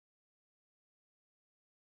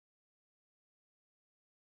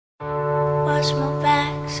watch my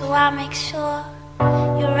back, so I make sure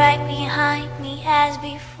you're right behind me as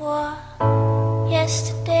before.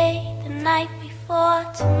 Yesterday, the night before,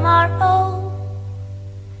 tomorrow.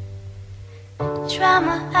 Try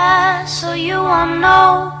my eyes so you won't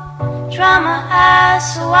know. Try my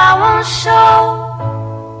eyes so I won't show.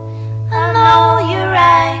 I know you're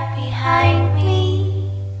right behind me.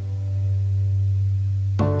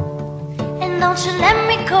 And don't you let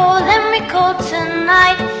me go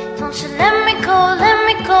tonight. Don't you let me go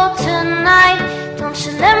tonight. Don't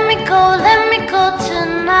you let me go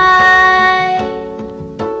tonight.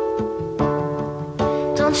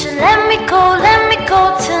 Don't you let me go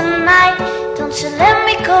tonight. Don't you let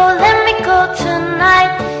me go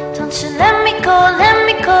tonight. Don't you let me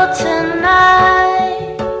go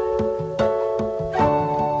tonight.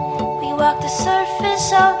 We walk the surface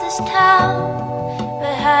of this town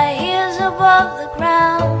with high heels above the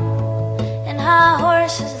ground, and high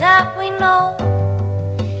horses that we know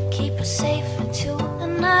keep us safe until the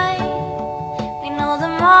night. We know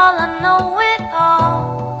them all, I know it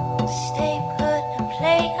all. Stay put and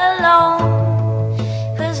play alone,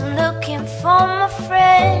 'cause I'm looking for my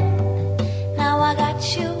friend. Now I got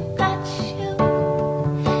you.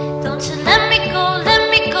 Don't you let me go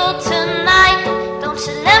tonight. Don't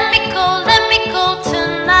you let me go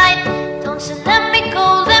tonight. Don't you let me go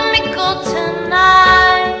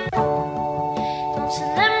tonight. Don't you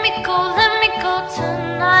let me go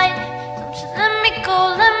tonight. Don't you let me go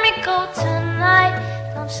tonight.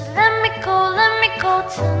 Don't you let me go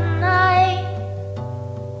tonight.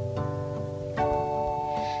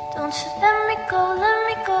 Don't you let me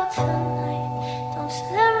go tonight. Don't you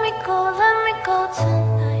let me go tonight.